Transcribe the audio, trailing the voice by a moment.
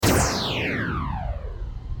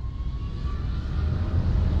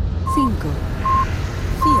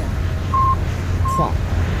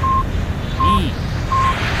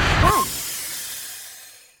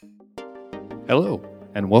Hello,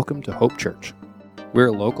 and welcome to Hope Church. We're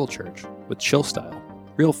a local church with chill style,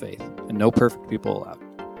 real faith, and no perfect people allowed.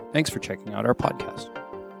 Thanks for checking out our podcast.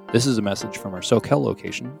 This is a message from our Soquel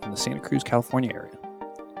location in the Santa Cruz, California area.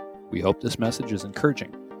 We hope this message is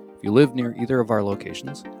encouraging. If you live near either of our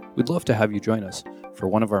locations, we'd love to have you join us for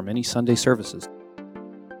one of our many Sunday services.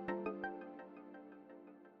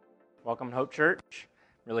 Welcome to Hope Church.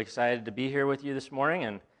 Really excited to be here with you this morning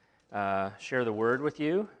and share the word with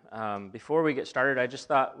you. Before we get started, I just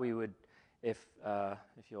thought we would, if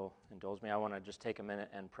you'll indulge me, I want to just take a minute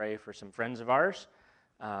and pray for some friends of ours.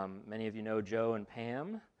 Many of you know Joe and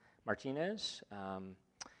Pam Martinez,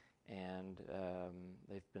 and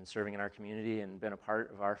they've been serving in our community and been a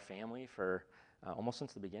part of our family for almost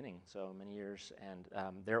since the beginning, so many years. And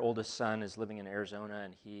their oldest son is living in Arizona,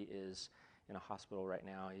 and he is in a hospital right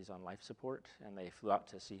now. He's on life support, and they flew out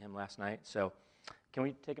to see him last night. So can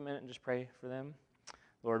we take a minute and just pray for them?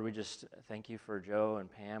 Lord, we just thank you for Joe and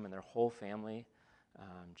Pam and their whole family,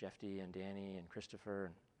 Jeffy and Danny and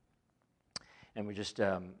Christopher. And we just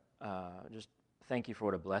thank you for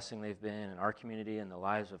what a blessing they've been in our community and the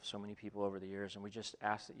lives of so many people over the years. And we just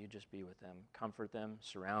ask that you just be with them, comfort them,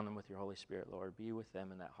 surround them with your Holy Spirit, Lord. Be with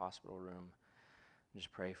them in that hospital room. And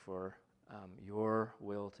just pray for your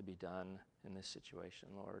will to be done in this situation,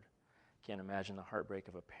 Lord. Can't imagine the heartbreak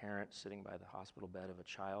of a parent sitting by the hospital bed of a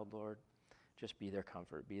child, Lord. Just be their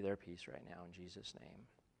comfort, be their peace right now in Jesus' name.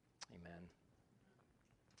 Amen.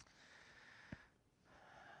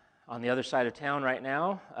 On the other side of town right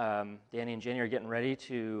now, Danny and Jenny are getting ready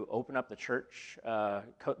to open up the church,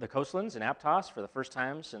 the Coastlands in Aptos for the first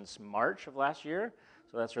time since March of last year.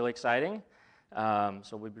 So that's really exciting.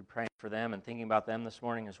 So we'll be praying for them and thinking about them this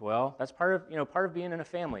morning as well. That's part of being in a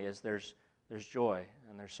family is there's joy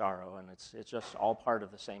and there's sorrow, and it's just all part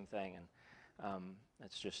of the same thing. And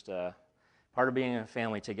it's just part of being in a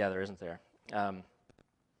family together, isn't there?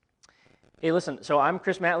 Hey, listen, so I'm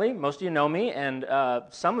Chris Matley. Most of you know me, and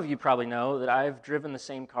some of you probably know that I've driven the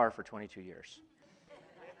same car for 22 years.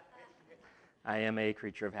 I am a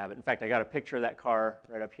creature of habit. In fact, I got a picture of that car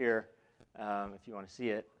right up here, if you want to see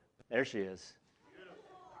it. There she is.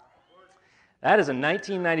 That is a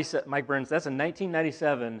 1997, Mike Burns, that's a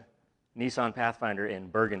 1997 Nissan Pathfinder in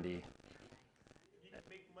Burgundy.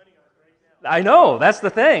 I know, that's the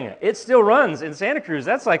thing. It still runs in Santa Cruz.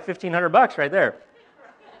 That's like $1,500 right there.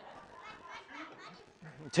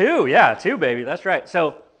 Two, baby. That's right.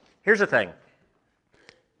 So here's the thing.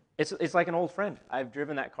 It's like an old friend. I've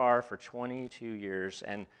driven that car for 22 years,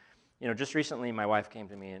 and just recently my wife came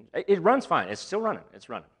to me, and it runs fine. It's still running. It's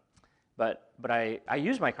running. But I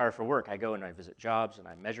use my car for work. I go and I visit jobs, and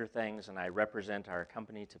I measure things, and I represent our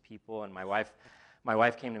company to people. And my wife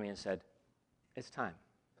came to me and said, "It's time.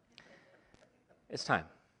 It's time."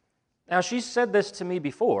 Now, she's said this to me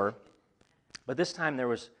before, but this time there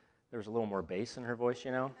was a little more bass in her voice,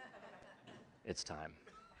 It's time.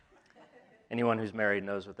 Anyone who's married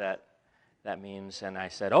knows what that means. And I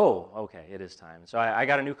said, "Oh, okay, it is time." So I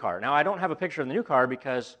got a new car. Now, I don't have a picture of the new car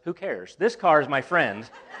because who cares? This car is my friend.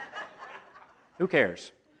 Who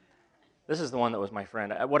cares? This is the one that was my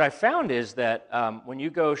friend. What I found is that when you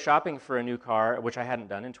go shopping for a new car, which I hadn't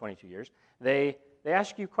done in 22 years, they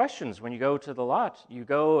ask you questions when you go to the lot. You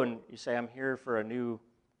go and you say, "I'm here for a new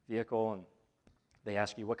vehicle," and they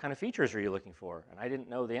ask you, "What kind of features are you looking for?" And I didn't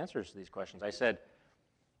know the answers to these questions. I said,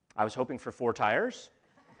 "I was hoping for 4 tires."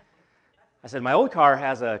 I said, "My old car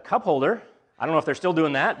has a cup holder. I don't know if they're still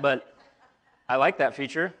doing that, but I like that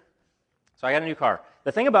feature." So I got a new car.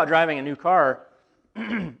 The thing about driving a new car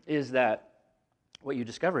is that what you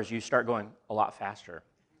discover is you start going a lot faster.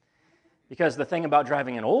 Because the thing about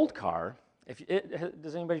driving an old car,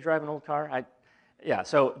 does anybody drive an old car?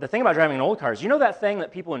 So the thing about driving an old car is, that thing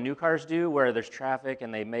that people in new cars do where there's traffic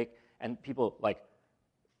and people like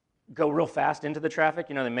go real fast into the traffic,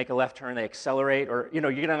 they make a left turn, they accelerate, or, you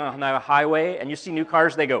get on a highway and you see new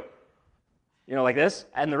cars, they go, like this,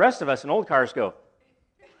 and the rest of us in old cars go,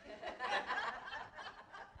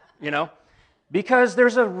 because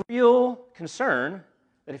there's a real concern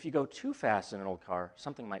that if you go too fast in an old car,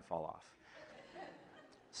 something might fall off.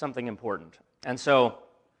 Something important. And so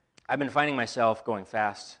I've been finding myself going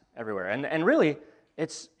fast everywhere. And really,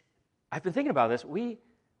 I've been thinking about this. We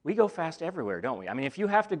go fast everywhere, don't we? I mean, if you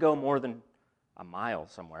have to go more than a mile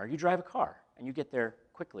somewhere, you drive a car and you get there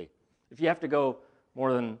quickly. If you have to go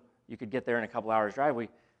more than you could get there in a couple hours drive, we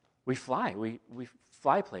fly. We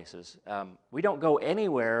fly places. We don't go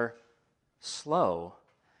anywhere slow.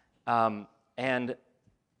 But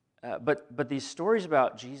these stories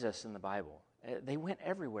about Jesus in the Bible, they went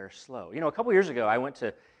everywhere slow. A couple years ago, I went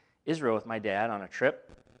to Israel with my dad on a trip.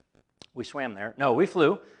 We swam there. No, we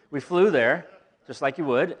flew. We flew there. just like you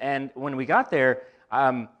would. And when we got there,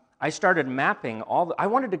 I started mapping I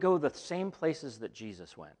wanted to go the same places that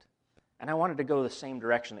Jesus went. And I wanted to go the same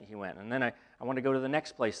direction that he went. And then I wanted to go to the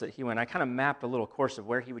next place that he went. I kind of mapped a little course of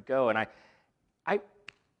where he would go. And I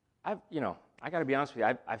got to be honest with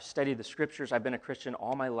you, I've studied the scriptures. I've been a Christian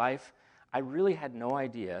all my life. I really had no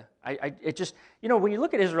idea. It just, when you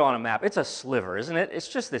look at Israel on a map, it's a sliver, isn't it? It's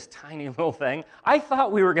just this tiny little thing. I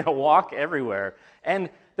thought we were going to walk everywhere.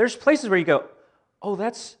 And there's places where you go, oh,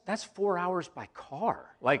 that's 4 hours by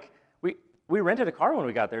car. Like, we rented a car when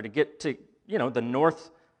we got there to get to, the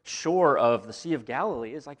north shore of the Sea of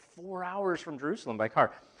Galilee is like 4 hours from Jerusalem by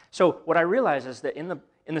car. So what I realized is that in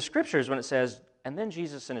the scriptures, when it says, and then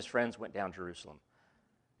Jesus and his friends went down Jerusalem,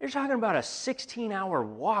 you're talking about a 16-hour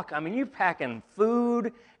walk. I mean, you're packing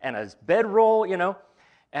food and a bedroll,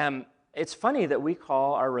 It's funny that we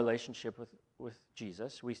call our relationship with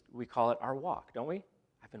Jesus, we call it our walk, don't we?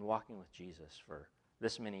 I've been walking with Jesus for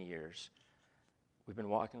this many years. We've been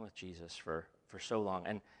walking with Jesus for so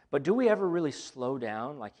long. But do we ever really slow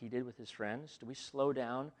down like he did with his friends? Do we slow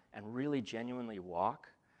down and really genuinely walk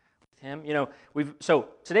with him? So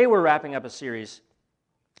today we're wrapping up a series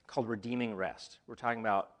called Redeeming Rest. We're talking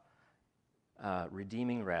about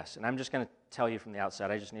redeeming rest. And I'm just going to tell you from the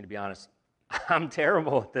outset, I just need to be honest, I'm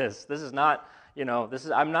terrible at this. This is not,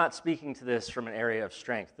 I'm not speaking to this from an area of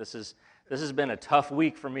strength. This has been a tough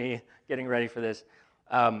week for me getting ready for this.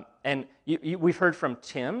 And we've heard from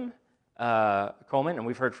Tim Coleman, and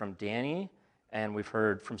we've heard from Danny, and we've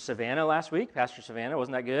heard from Savannah last week, Pastor Savannah.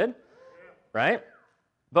 Wasn't that good? Right?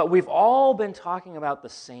 But we've all been talking about the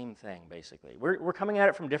same thing, basically. We're coming at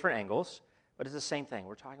it from different angles, but it's the same thing.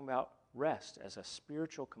 We're talking about rest as a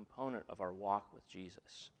spiritual component of our walk with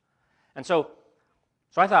Jesus. And so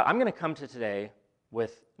I thought I'm going to come to today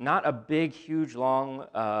with not a big, huge, long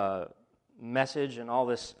message and all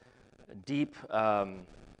this deep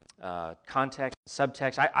context,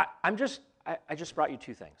 subtext. I just brought you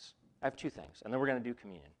two things. I have two things, and then we're going to do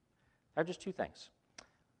communion. I have just two things.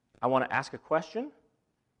 I want to ask a question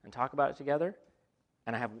and talk about it together,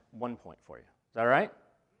 and I have 1 point for you. Is that all right?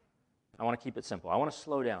 I want to keep it simple. I want to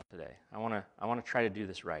slow down today. I want to try to do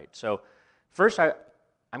this right. So first, I'm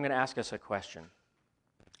going to ask us a question.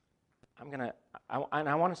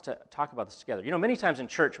 I want us to talk about this together. Many times in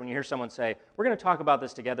church, when you hear someone say, we're going to talk about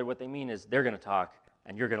this together, what they mean is they're going to talk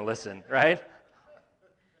and you're going to listen, right?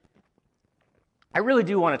 I really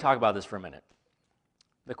do want to talk about this for a minute.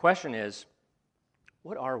 The question is,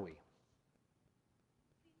 what are we?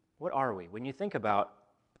 What are we? When you think about,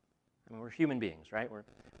 we're human beings, right?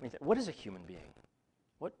 What is a human being?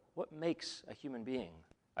 What makes a human being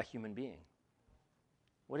a human being?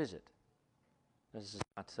 What is it? This is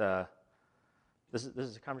not. This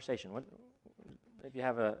is a conversation. If you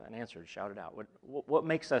have an answer, shout it out. What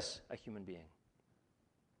makes us a human being?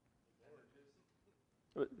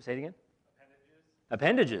 Say it again.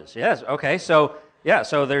 Appendages. Yes. Okay. So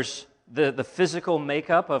there's the physical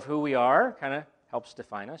makeup of who we are. Kind of helps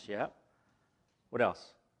define us. Yeah. What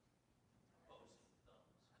else?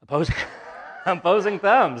 Opposing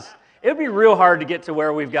thumbs. It would be real hard to get to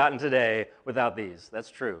where we've gotten today without these. That's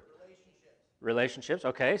true. Relationships.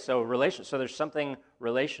 Okay, so there's something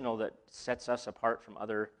relational that sets us apart from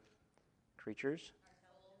other creatures.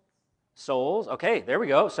 Souls. Okay, there we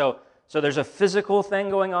go. So there's a physical thing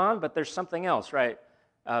going on, but there's something else, right?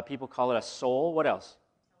 People call it a soul. What else?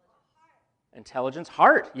 Intelligence.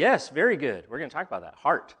 Heart. Yes, very good. We're going to talk about that.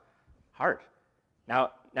 Heart.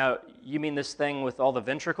 Now, you mean this thing with all the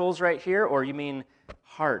ventricles right here, or you mean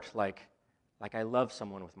heart, like I love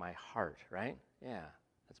someone with my heart, right? Yeah,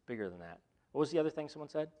 that's bigger than that. What was the other thing someone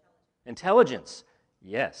said? Intelligence.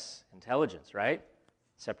 Yes, intelligence, right?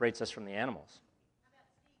 Separates us from the animals.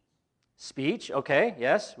 Speech, okay,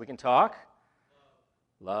 yes, we can talk.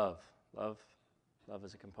 Love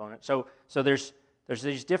is a component. So there's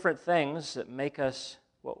these different things that make us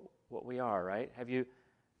what we are, right? Have you,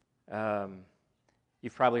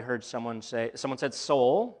 you've probably heard someone said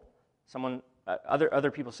soul.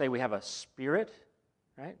 Other people say we have a spirit,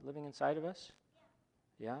 right, living inside of us.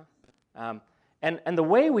 Yeah. And the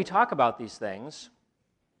way we talk about these things,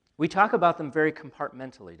 we talk about them very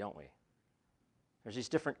compartmentally, don't we? There's these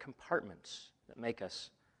different compartments that make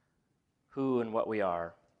us who and what we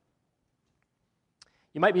are.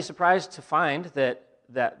 You might be surprised to find that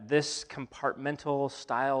this compartmental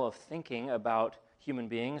style of thinking about human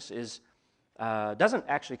beings doesn't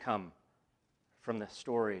actually come from the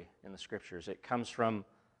story in the Scriptures. It comes from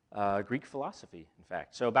Greek philosophy, in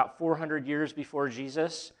fact. So about 400 years before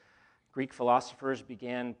Jesus, Greek philosophers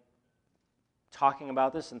began talking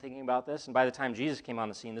about this and thinking about this. And by the time Jesus came on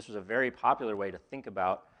the scene, this was a very popular way to think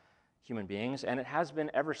about human beings, and it has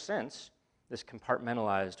been ever since, this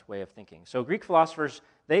compartmentalized way of thinking. So Greek philosophers,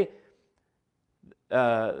 they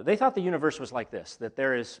thought the universe was like this,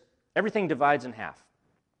 that everything divides in half.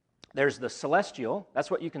 There's the celestial, that's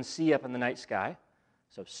what you can see up in the night sky,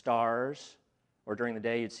 so stars, or during the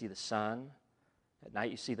day you'd see the sun, at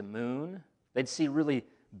night you see the moon. They'd see really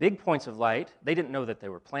big points of light. They didn't know that they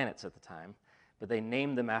were planets at the time, but they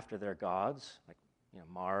named them after their gods, like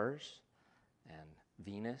Mars and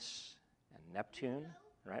Venus and Neptune,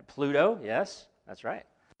 right? Pluto, yes, that's right.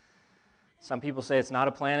 Some people say it's not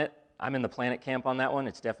a planet. I'm in the planet camp on that one.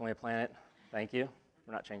 It's definitely a planet. Thank you.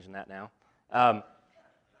 We're not changing that now.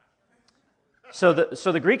 So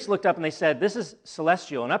the Greeks looked up and they said, this is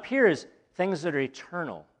celestial, and up here is things that are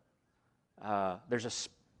eternal.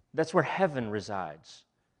 That's where heaven resides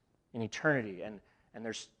in eternity, and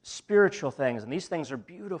there's spiritual things, and these things are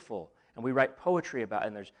beautiful, and we write poetry about it,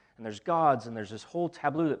 and there's gods, and there's this whole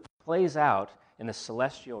tableau that plays out in the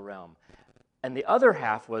celestial realm. And the other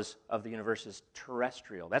half of the universe is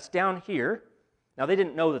terrestrial. That's down here. Now, they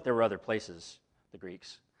didn't know that there were other places, the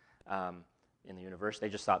Greeks, in the universe. They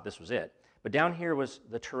just thought this was it. But down here was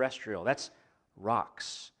the terrestrial. That's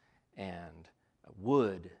rocks and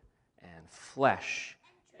wood and flesh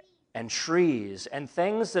and trees and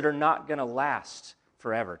things that are not going to last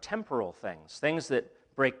forever, temporal things that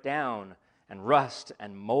break down and rust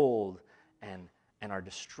and mold and are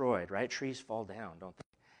destroyed, right? Trees fall down, don't they?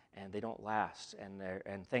 And they don't last,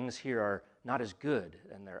 and things here are not as good,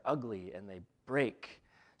 and they're ugly, and they break.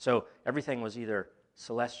 So everything was either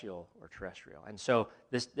celestial or terrestrial. And so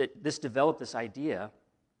this developed this idea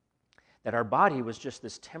that our body was just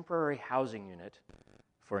this temporary housing unit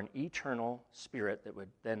for an eternal spirit that would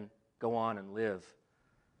then go on and live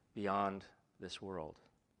beyond this world.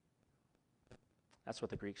 That's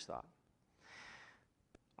what the Greeks thought.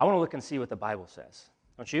 I want to look and see what the Bible says.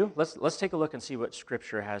 Don't you? Let's take a look and see what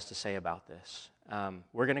Scripture has to say about this.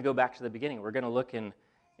 We're going to go back to the beginning. We're going to look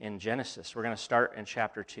in Genesis. We're going to start in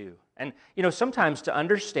chapter 2. And, sometimes to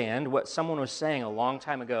understand what someone was saying a long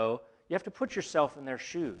time ago, you have to put yourself in their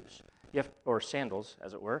shoes, or sandals,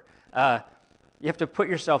 as it were. You have to put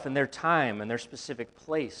yourself in their time and their specific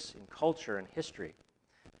place in culture and history.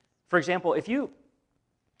 For example, if you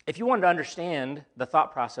wanted to understand the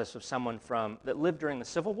thought process of someone that lived during the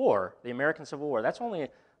Civil War, the American Civil War, that's only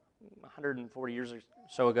 140 years or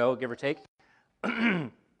so ago, give or take,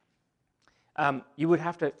 you would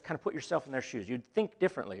have to kind of put yourself in their shoes. You'd think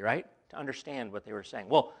differently, right, to understand what they were saying.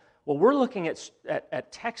 Well, we're looking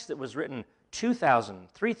at text that was written 2,000,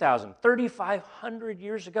 3,000, 3,500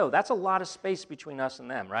 years ago. That's a lot of space between us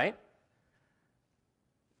and them, right?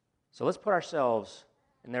 So let's put ourselves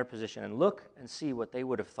in their position and look and see what they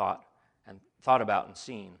would have thought about and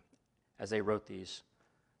seen as they wrote these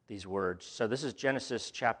words. So this is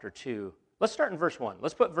Genesis chapter 2. Let's start in verse 1.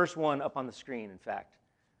 Let's put verse 1 up on the screen, in fact.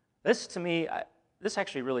 This, to me, this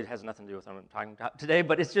actually really has nothing to do with what I'm talking about today,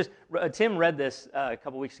 but it's just, Tim read this a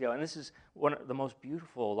couple weeks ago, and this is one of the most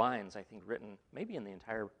beautiful lines, I think, written maybe in the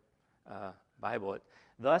entire Bible.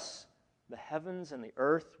 Thus, the heavens and the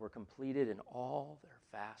earth were completed in all their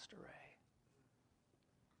vast array.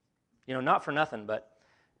 Not for nothing, but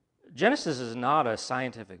Genesis is not a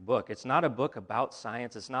scientific book. It's not a book about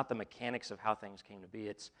science. It's not the mechanics of how things came to be.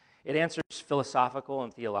 It answers philosophical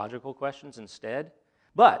and theological questions instead.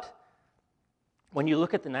 But when you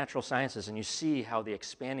look at the natural sciences and you see how the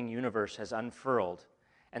expanding universe has unfurled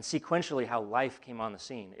and sequentially how life came on the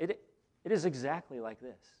scene, it is exactly like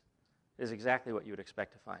this. It is exactly what you would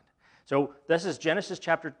expect to find. So this is Genesis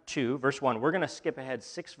chapter 2, verse 1. We're going to skip ahead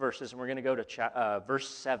 6 verses, and we're going to go to verse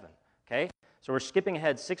 7. Okay? So we're skipping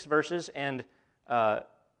ahead 6 verses and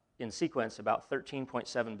in sequence about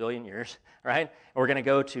 13.7 billion years, right? And we're going to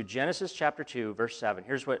go to Genesis chapter 2, verse 7.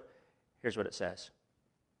 Here's what it says.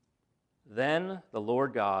 Then the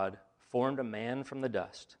Lord God formed a man from the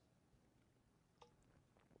dust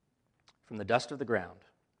of the ground,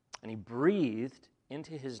 and he breathed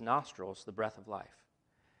into his nostrils the breath of life,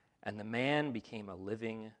 and the man became a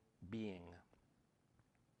living being.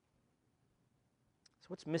 So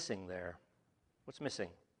what's missing there? What's missing?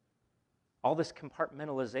 All this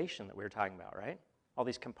compartmentalization that we were talking about, right? All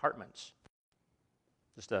these compartments.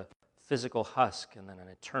 Just a physical husk, and then an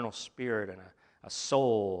eternal spirit, and a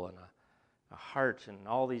soul, and a heart, and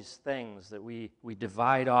all these things that we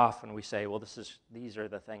divide off, and we say, well, these are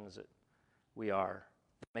the things that we are,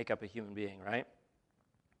 that make up a human being, right?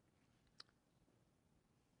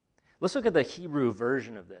 Let's look at the Hebrew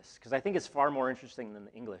version of this, because I think it's far more interesting than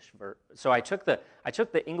the English version. So I took the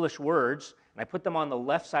English words, and I put them on the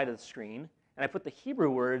left side of the screen, and I put the Hebrew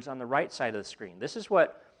words on the right side of the screen. This is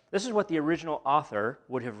what This is what the original author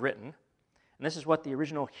would have written, and this is what the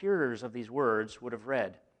original hearers of these words would have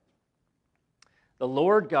read. The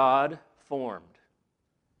Lord God formed.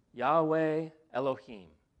 Yahweh Elohim.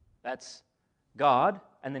 That's God,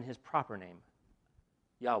 and then his proper name,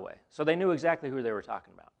 Yahweh. So they knew exactly who they were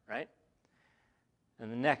talking about, right?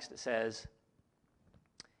 And the next it says,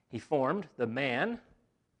 he formed the man.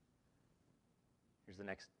 Here's the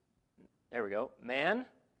next. There we go. Man,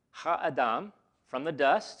 ha'adam, from the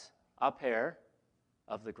dust, aper,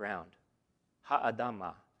 of the ground.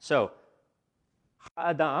 Ha'adama. So,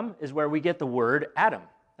 ha'adam is where we get the word Adam.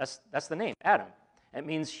 That's the name, Adam. It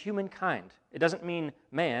means humankind. It doesn't mean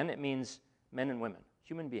man, it means men and women,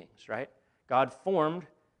 human beings, right? God formed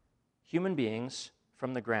human beings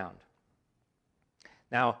from the ground.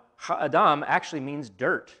 Now, ha'adam actually means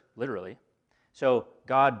dirt, literally. So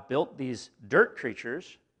God built these dirt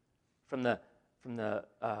creatures from the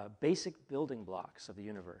basic building blocks of the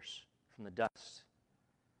universe, from the dust.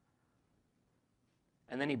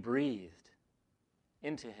 And then he breathed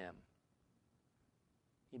into him.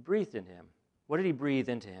 He breathed into him. What did he breathe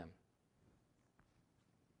into him?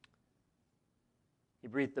 He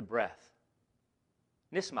breathed the breath.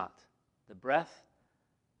 Nismat, the breath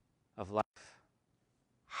of life.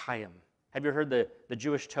 Chaim. Have you heard the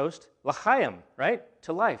Jewish toast? L'chaim, right?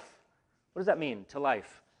 To life. What does that mean, to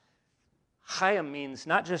life? Chaim means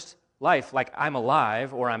not just life, like I'm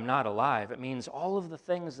alive or I'm not alive. It means all of the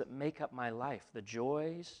things that make up my life. The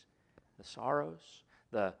joys, the sorrows,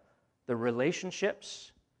 the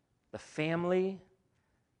relationships, the family,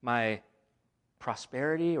 my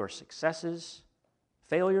prosperity or successes,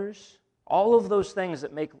 failures, all of those things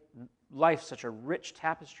that make life such a rich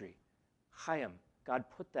tapestry. Chaim, God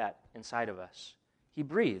put that inside of us. He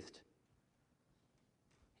breathed.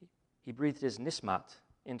 He breathed his nismat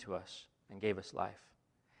into us and gave us life.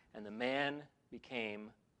 And the man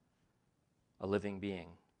became a living being.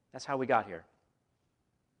 That's how we got here.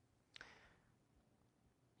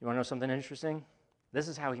 You want to know something interesting? This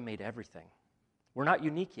is how he made everything. We're not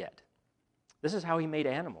unique yet. This is how he made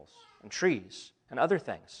animals and trees and other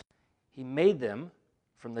things. He made them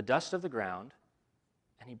from the dust of the ground,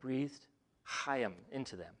 and he breathed Chaim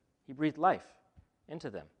into them. He breathed life into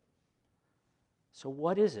them. So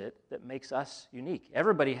what is it that makes us unique?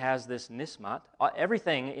 Everybody has this nismat.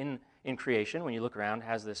 Everything in creation, when you look around,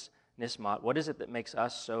 has this nismat. What is it that makes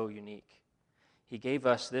us so unique? He gave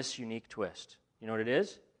us this unique twist. You know what it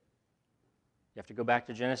is? You have to go back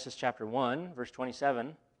to Genesis chapter 1, verse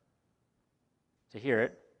 27, to hear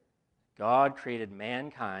it. God created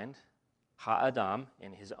mankind, ha'adam,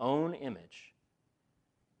 in his own image.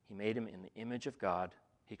 He made him in the image of God.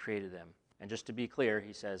 He created them. And just to be clear,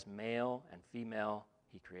 he says male and female,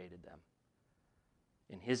 he created them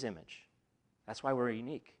in his image. That's why we're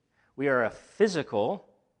unique. We are a physical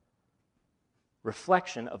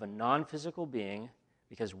reflection of a non-physical being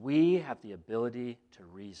because we have the ability to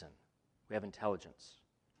reason. We have intelligence.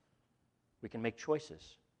 We can make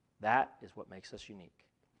choices. That is what makes us unique.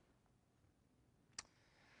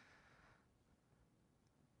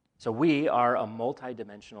 So we are a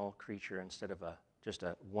multidimensional creature instead of just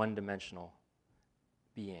a one-dimensional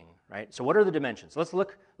being, right? So what are the dimensions? Let's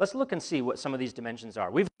look and see what some of these dimensions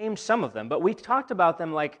are. We've named some of them, but we talked about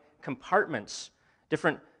them like compartments,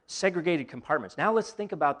 different segregated compartments. Now let's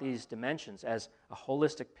think about these dimensions as a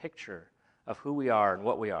holistic picture of who we are and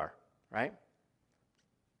what we are, right?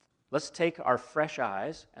 Let's take our fresh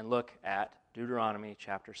eyes and look at Deuteronomy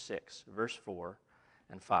chapter 6, verse 4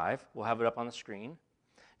 and 5. We'll have it up on the screen.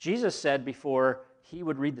 Jesus said before he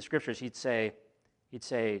would read the scriptures, he'd say,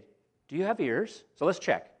 do you have ears? So let's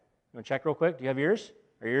check. You want to check real quick? Do you have ears?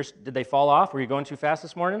 Are your ears, did they fall off? Were you going too fast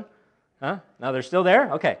this morning? Huh? No, they're still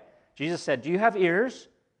there? Okay. Jesus said, do you have ears?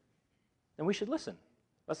 Then we should listen.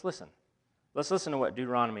 Let's listen. Let's listen to what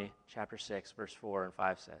Deuteronomy chapter 6, verse 4 and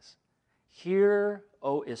 5 says. Hear,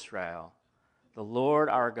 O Israel, the Lord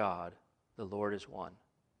our God, the Lord is one.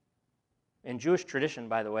 In Jewish tradition,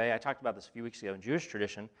 by the way, I talked about this a few weeks ago. In Jewish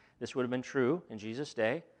tradition, this would have been true in Jesus'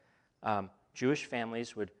 day. Jewish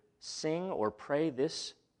families would sing or pray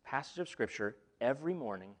this passage of Scripture every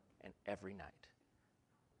morning and every night.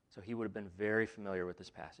 So he would have been very familiar with this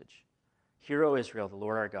passage. Hear, O Israel, the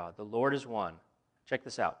Lord our God, the Lord is one. Check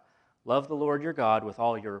this out. Love the Lord your God with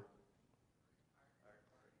all your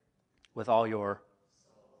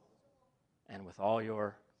and with all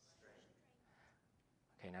your.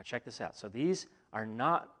 Okay, now check this out. So these are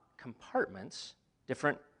not compartments,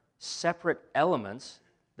 different separate elements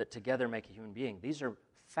that together make a human being. These are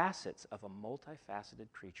facets of a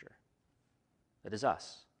multifaceted creature that is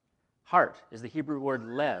us. Heart is the Hebrew word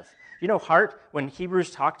lev. You know heart, when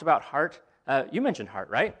Hebrews talked about heart, you mentioned heart,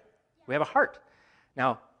 right? We have a heart.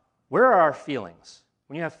 Now, where are our feelings?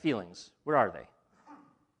 When you have feelings, where are they?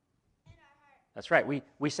 That's right.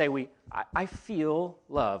 We say I feel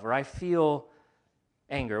love, or I feel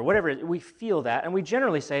anger, or whatever. We feel that, and we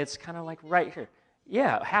generally say it's kind of like right here.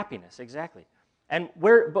 Yeah, happiness, exactly.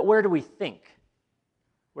 But where do we think?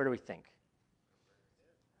 Where do we think?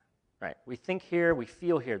 Right. We think here, we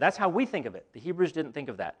feel here. That's how we think of it. The Hebrews didn't think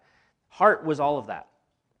of that. Heart was all of that.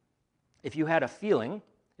 If you had a feeling,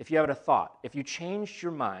 if you had a thought, if you changed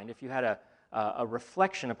your mind, if you had a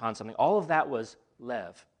reflection upon something, all of that was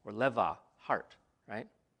lev, or leva, heart, right?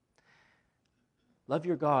 Love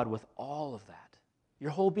your God with all of that, your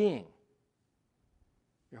whole being.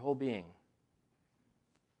 Your whole being.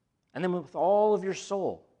 And then with all of your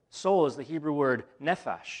soul. Soul is the Hebrew word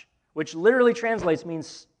nephesh, which literally translates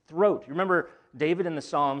means throat. You remember David in the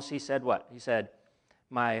Psalms, he said what? He said,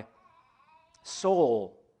 my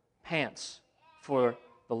soul pants for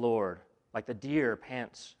the Lord, like the deer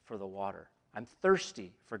pants for the water. I'm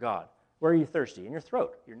thirsty for God. Where are you thirsty? In your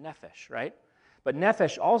throat, your nephesh, right? But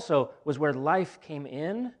nephesh also was where life came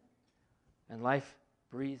in and life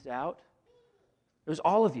breathed out. It was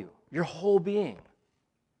all of you, your whole being,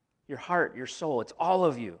 your heart, your soul. It's all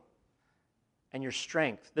of you. And your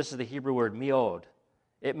strength. This is the Hebrew word meod.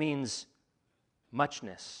 It means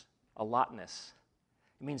muchness, a lotness.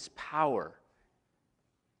 It means power.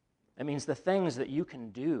 It means the things that you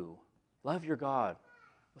can do. Love your God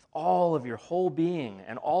with all of your whole being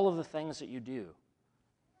and all of the things that you do.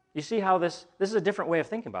 You see how this is a different way of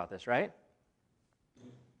thinking about this, right?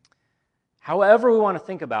 However we want to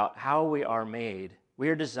think about how we are made, we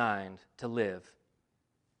are designed to live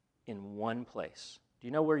in one place. Do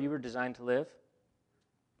you know where you were designed to live?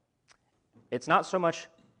 It's not so much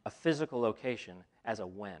a physical location as a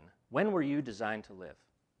when. When were you designed to live?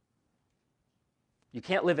 You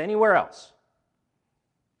can't live anywhere else.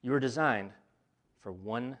 You were designed for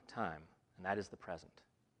one time, and that is the present.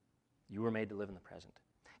 You were made to live in the present.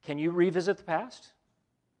 Can you revisit the past?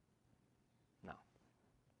 No.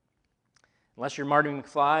 Unless you're Marty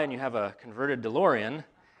McFly and you have a converted DeLorean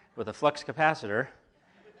with a flux capacitor,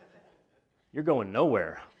 you're going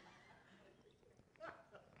nowhere.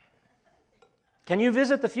 Can you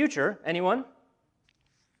visit the future? Anyone?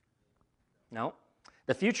 No.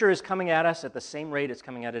 The future is coming at us at the same rate it's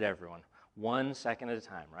coming at everyone. 1 second at a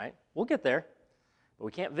time, right? We'll get there, but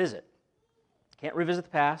we can't visit. Can't revisit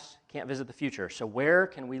the past, can't visit the future. So where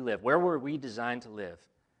can we live? Where were we designed to live?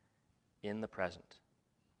 In the present.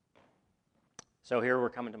 So here we're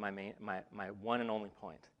coming to my one and only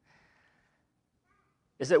point.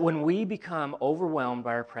 Is that when we become overwhelmed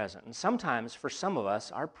by our present, and sometimes for some of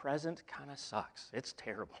us, our present kind of sucks. It's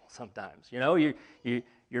terrible sometimes. You know,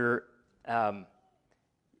 you're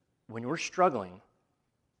when we're struggling,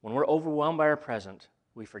 when we're overwhelmed by our present,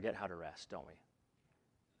 we forget how to rest, don't we?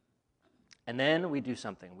 And then we do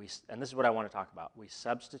something, and this is what I want to talk about. We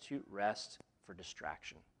substitute rest for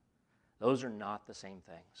distraction. Those are not the same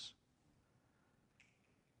things.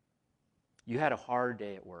 You had a hard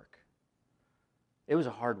day at work. It was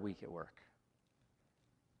a hard week at work.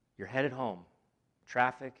 You're headed home.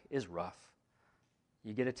 Traffic is rough.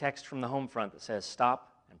 You get a text from the home front that says,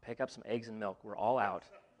 stop and pick up some eggs and milk. We're all out.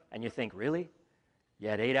 And you think, really? You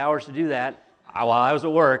had 8 hours to do that while I was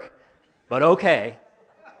at work, but okay.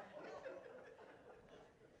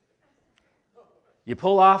 You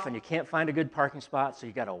pull off and you can't find a good parking spot, so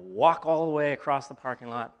you got to walk all the way across the parking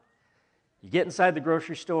lot. You get inside the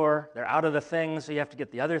grocery store, they're out of the thing, so you have to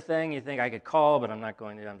get the other thing. You think, I could call, but I'm not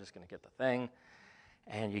going to. I'm just going to get the thing.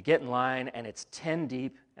 And you get in line, and it's 10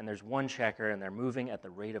 deep, and there's one checker, and they're moving at the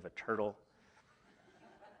rate of a turtle.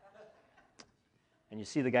 And you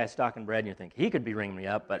see the guy stocking bread, and you think, he could be ringing me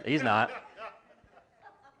up, but he's not.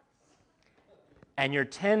 And you're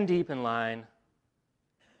 10 deep in line,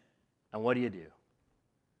 and what do you do?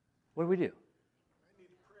 What do we do?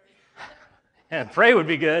 And pray would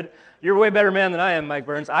be good. You're a way better man than I am, Mike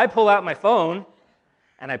Burns. I pull out my phone,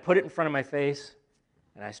 and I put it in front of my face,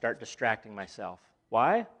 and I start distracting myself.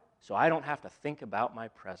 Why? So I don't have to think about my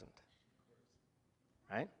present.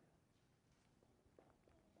 Right?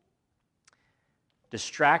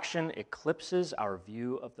 Distraction eclipses our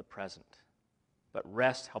view of the present, but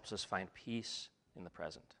rest helps us find peace in the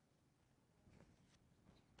present.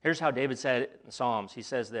 Here's how David said it in the Psalms. He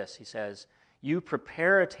says this. He says, you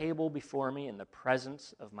prepare a table before me in the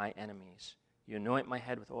presence of my enemies. You anoint my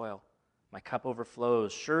head with oil. My cup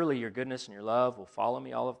overflows. Surely your goodness and your love will follow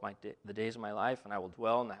me all of the days of my life, and I will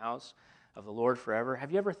dwell in the house of the Lord forever.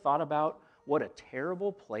 Have you ever thought about what a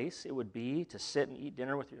terrible place it would be to sit and eat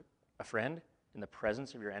dinner with a friend in the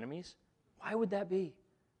presence of your enemies? Why would that be?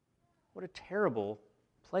 What a terrible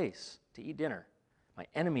place to eat dinner. My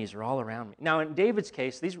enemies are all around me. Now, in David's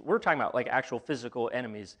case, we're talking about like actual physical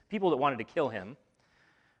enemies, people that wanted to kill him.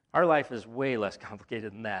 Our life is way less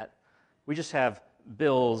complicated than that. We just have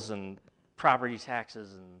bills and property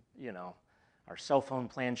taxes and, our cell phone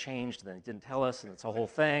plan changed and they didn't tell us and it's a whole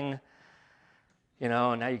thing. And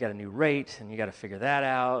now you got a new rate and you got to figure that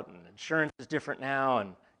out, and insurance is different now,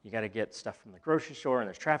 and you got to get stuff from the grocery store, and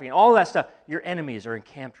there's traffic and all that stuff. Your enemies are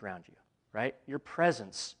encamped around you, right? Your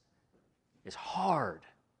presence is hard.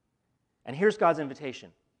 And here's God's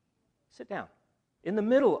invitation. Sit down. In the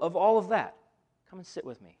middle of all of that, come and sit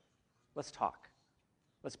with me. Let's talk.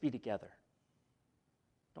 Let's be together.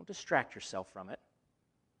 Don't distract yourself from it.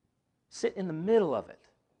 Sit in the middle of it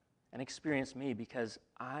and experience me, because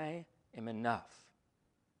I am enough.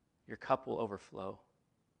 Your cup will overflow.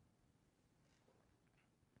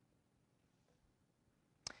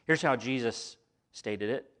 Here's how Jesus stated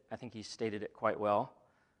it. I think he stated it quite well,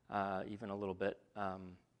 even a little bit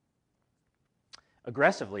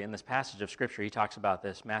aggressively in this passage of Scripture. He talks about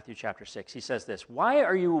this, Matthew chapter 6. He says this, "Why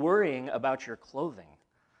are you worrying about your clothing?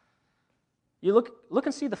 You look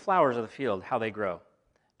and see the flowers of the field, how they grow.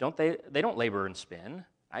 They don't labor and spin.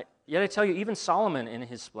 Yet I tell you, even Solomon in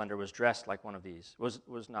his splendor was dressed like one of these,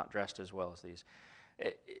 was not dressed as well as these.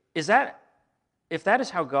 If that is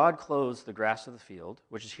how God clothes the grass of the field,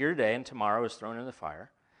 which is here today and tomorrow is thrown into the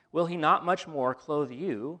fire, will he not much more clothe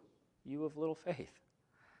you, you of little faith?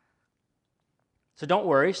 So don't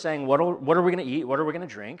worry, saying, what are we going to eat? What are we going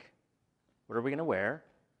to drink? What are we going to wear?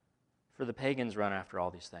 For the pagans run after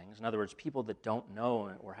all these things." In other words, people that don't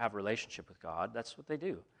know or have a relationship with God, that's what they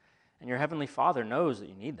do. And your heavenly Father knows that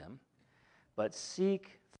you need them. But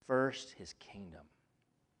seek first his kingdom.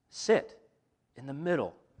 Sit in the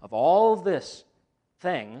middle of all of this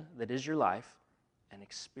thing that is your life and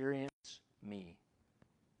experience me.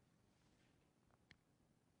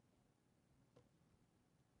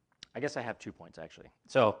 I guess I have 2 points, actually.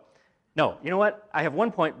 So, no, you know what? I have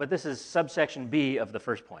 1 point, but this is subsection B of the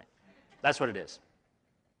first point. That's what it is.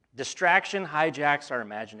 Distraction hijacks our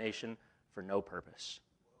imagination for no purpose.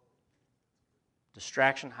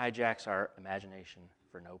 Distraction hijacks our imagination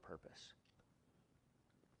for no purpose.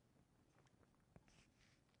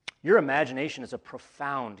 Your imagination is a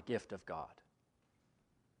profound gift of God.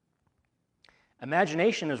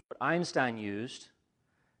 Imagination is what Einstein used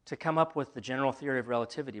to come up with the general theory of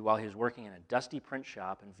relativity while he was working in a dusty print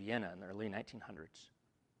shop in Vienna in the early 1900s.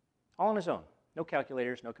 All on his own. No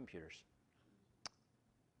calculators, no computers.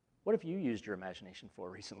 What have you used your imagination for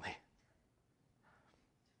recently?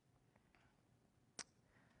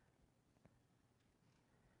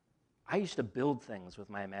 I used to build things with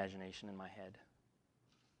my imagination in my head.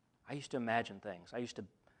 I used to imagine things. I used to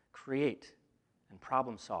create and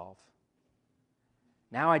problem solve.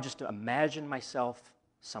 Now I just imagine myself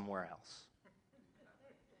somewhere else.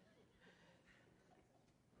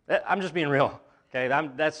 I'm just being real, okay?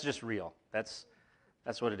 That's just real. That's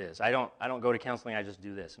what it is. I don't go to counseling. I just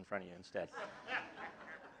do this in front of you instead.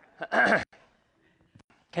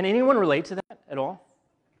 Can anyone relate to that at all?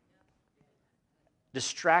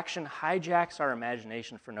 Distraction hijacks our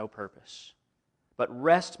imagination for no purpose, but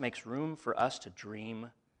rest makes room for us to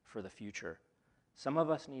dream for the future. Some of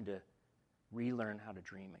us need to relearn how to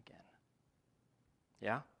dream again.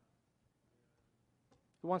 Yeah?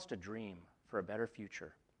 Who wants to dream for a better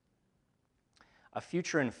future? A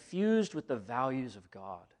future infused with the values of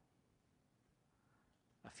God.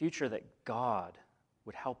 A future that God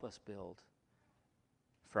would help us build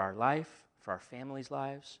for our life, for our families'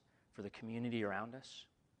 lives, for the community around us.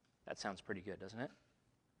 That sounds pretty good, doesn't it?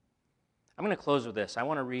 I'm going to close with this. I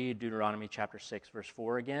want to read Deuteronomy chapter 6, verse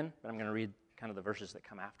 4 again, but I'm going to read kind of the verses that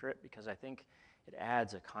come after it because I think it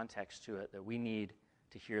adds a context to it that we need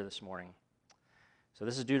to hear this morning. So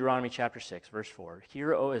this is Deuteronomy chapter 6, verse 4.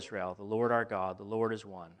 "Hear, O Israel, the Lord our God, the Lord is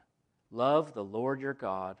one. Love the Lord your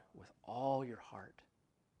God with all your heart,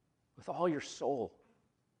 with all your soul,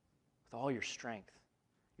 with all your strength,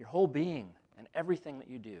 your whole being, and everything that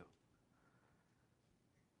you do.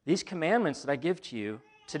 These commandments that I give to you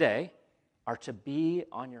today are to be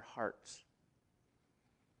on your hearts."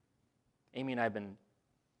 Amy and I have been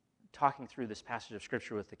talking through this passage of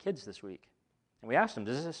Scripture with the kids this week. And we asked them,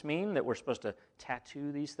 does this mean that we're supposed to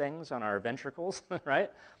tattoo these things on our ventricles,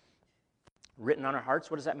 right? Written on our hearts?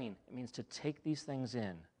 What does that mean? It means to take these things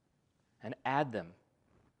in and add them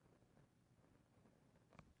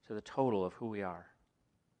to the total of who we are.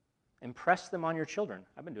 Impress them on your children.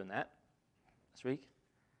 I've been doing that this week.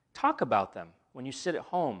 Talk about them when you sit at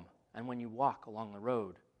home and when you walk along the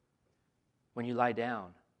road, when you lie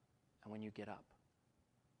down and when you get up.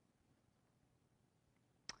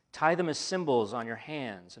 tie them as symbols on your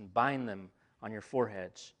hands and bind them on your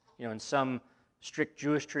foreheads. In some strict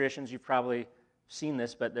Jewish traditions, you've probably seen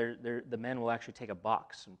this, but the men will actually take a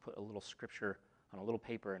box and put a little scripture on a little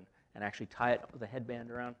paper and actually tie it with a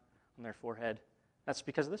headband around on their forehead. That's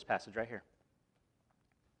because of this passage right here.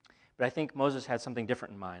 But I think Moses had something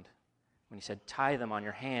different in mind when he said, tie them on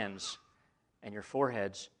your hands and your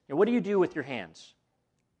foreheads. What do you do with your hands?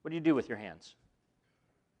 What do you do with your hands?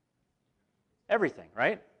 Everything,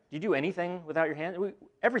 right? Do you do anything without your hands?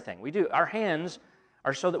 Everything we do. Our hands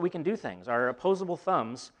are so that we can do things. Our opposable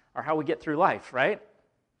thumbs are how we get through life, right?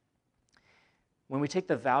 When we take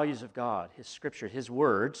the values of God, His Scripture, His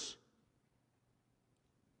words,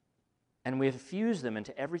 and we infuse them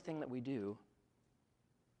into everything that we do,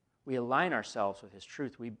 we align ourselves with His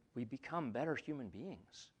truth. We become better human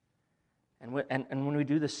beings. And when we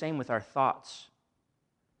do the same with our thoughts,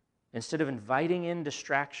 instead of inviting in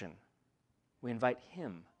distraction, we invite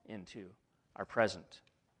Him into our present,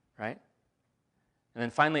 right? And then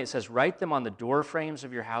finally it says, write them on the door frames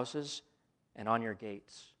of your houses and on your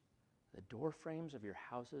gates. The door frames of your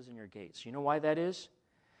houses and your gates. You know why that is?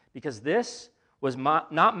 Because this was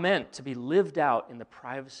not meant to be lived out in the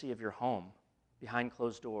privacy of your home, behind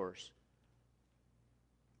closed doors.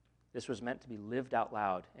 This was meant to be lived out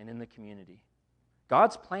loud and in the community.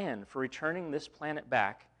 God's plan for returning this planet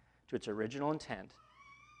back to its original intent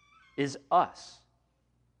is us.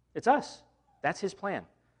 It's us. That's His plan.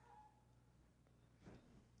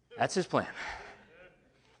 That's His plan.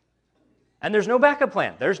 And there's no backup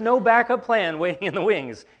plan. There's no backup plan waiting in the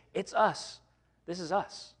wings. It's us. This is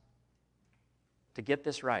us. To get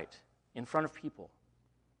this right in front of people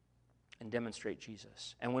and demonstrate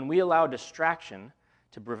Jesus. And when we allow distraction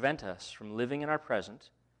to prevent us from living in our present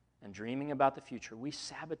and dreaming about the future, we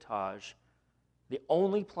sabotage the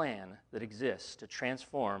only plan that exists to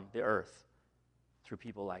transform the earth through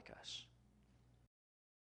people like us.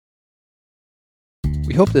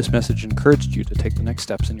 We hope this message encouraged you to take the next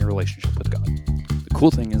steps in your relationship with God. The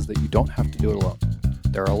cool thing is that you don't have to do it alone.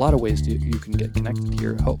 There are a lot of ways you can get connected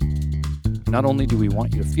here at Hope. Not only do we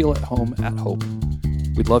want you to feel at home at Hope,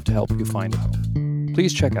 we'd love to help you find a home.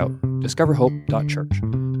 Please check out discoverhope.church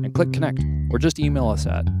and click connect, or just email us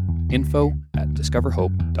at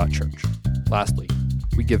info@discoverhope.church. Lastly,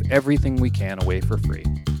 we give everything we can away for free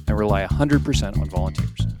and rely 100% on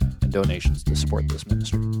volunteers and donations to support this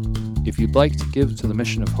ministry. If you'd like to give to the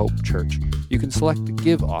mission of Hope Church, you can select the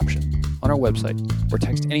Give option on our website or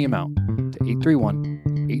text any amount to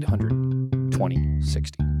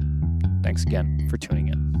 831-800-2060. Thanks again for tuning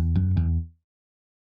in.